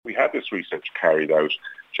had this research carried out,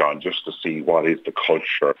 John, just to see what is the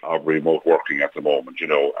culture of remote working at the moment,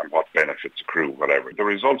 and what benefits accrue, whatever. The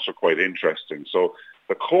results are quite interesting. So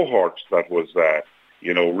the cohort that was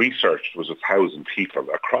researched was 1,000 people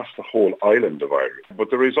across the whole island of Ireland. But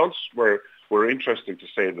the results were interesting, to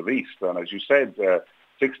say the least. And as you said,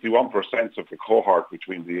 61% of the cohort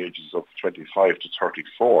between the ages of 25 to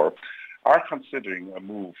 34 are considering a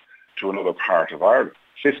move to another part of Ireland.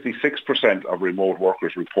 56% of remote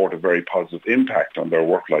workers report a very positive impact on their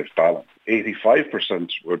work-life balance.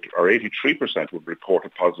 85% or 83% would report a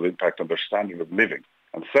positive impact on their standard of living.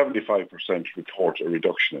 And 75% report a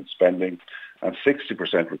reduction in spending, and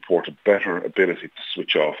 60% report a better ability to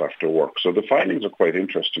switch off after work. So the findings are quite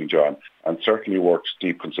interesting, John, and certainly worth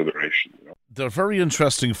deep consideration. They're very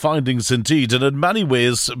interesting findings indeed, and in many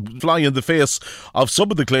ways fly in the face of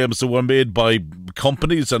some of the claims that were made by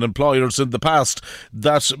companies and employers in the past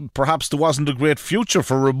that perhaps there wasn't a great future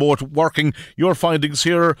for remote working. Your findings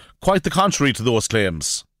here quite the contrary to those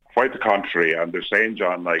claims. Quite the contrary, and they're saying,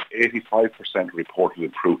 John, 85% reported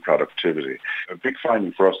improved productivity. A big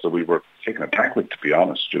finding for us that we were taken aback with, to be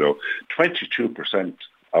honest. 22%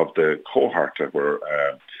 of the cohort that were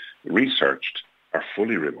researched are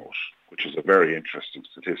fully remote, which is a very interesting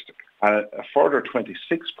statistic. And a further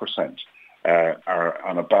 26% are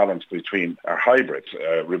on a balance between hybrid,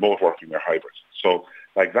 remote working or hybrid. So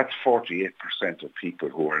that's 48% of people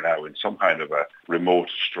who are now in some kind of a remote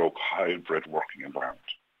stroke hybrid working environment.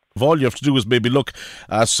 All you have to do is maybe look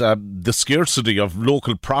at the scarcity of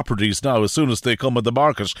local properties now. As soon as they come on the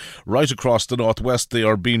market right across the northwest, they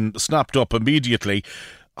are being snapped up immediately.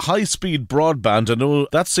 High-speed broadband, I know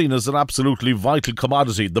that's seen as an absolutely vital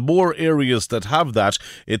commodity. The more areas that have that,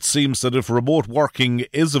 it seems that if remote working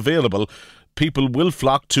is available, people will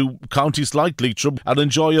flock to counties like Leitrim and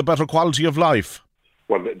enjoy a better quality of life.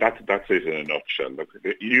 Well, that's it in a nutshell.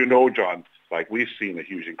 Look, John, we've seen a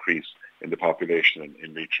huge increase in the population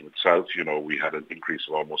in Leitrim itself. We had an increase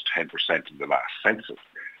of almost 10% in the last census.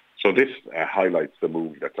 So this highlights the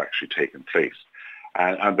move that's actually taken place.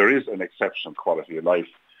 And there is an exceptional quality of life,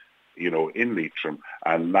 in Leitrim,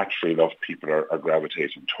 and naturally enough, people are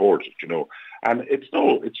gravitating towards it, And it's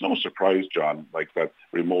no surprise, John, that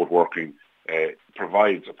remote working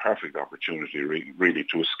provides a perfect opportunity, really,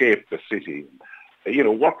 to escape the city.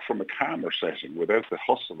 Work from a calmer setting without the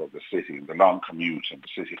hustle of the city and the long commute and the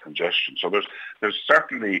city congestion. So there's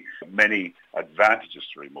certainly many advantages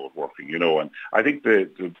to remote working, and I think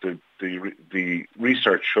the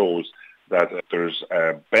research shows that there's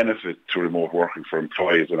a benefit to remote working for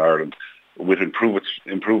employees in Ireland, with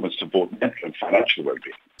improvements to both mental and financial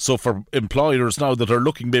well-being. So for employers now that are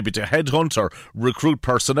looking maybe to headhunt or recruit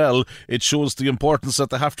personnel, it shows the importance that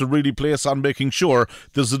they have to really place on making sure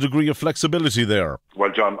there's a degree of flexibility there. Well,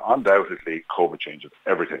 John, undoubtedly COVID changes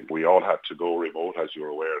everything. We all had to go remote, as you were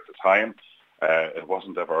aware at the time. It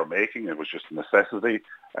wasn't of our making, it was just a necessity.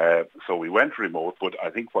 So we went remote, but I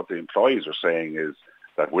think what the employees are saying is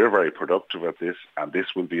that we're very productive at this, and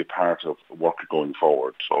this will be a part of work going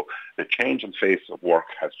forward. So the change in face of work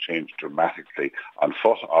has changed dramatically on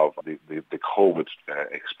foot of the COVID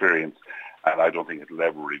experience, and I don't think it'll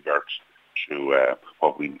ever revert to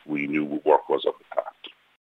what we knew work was of the past.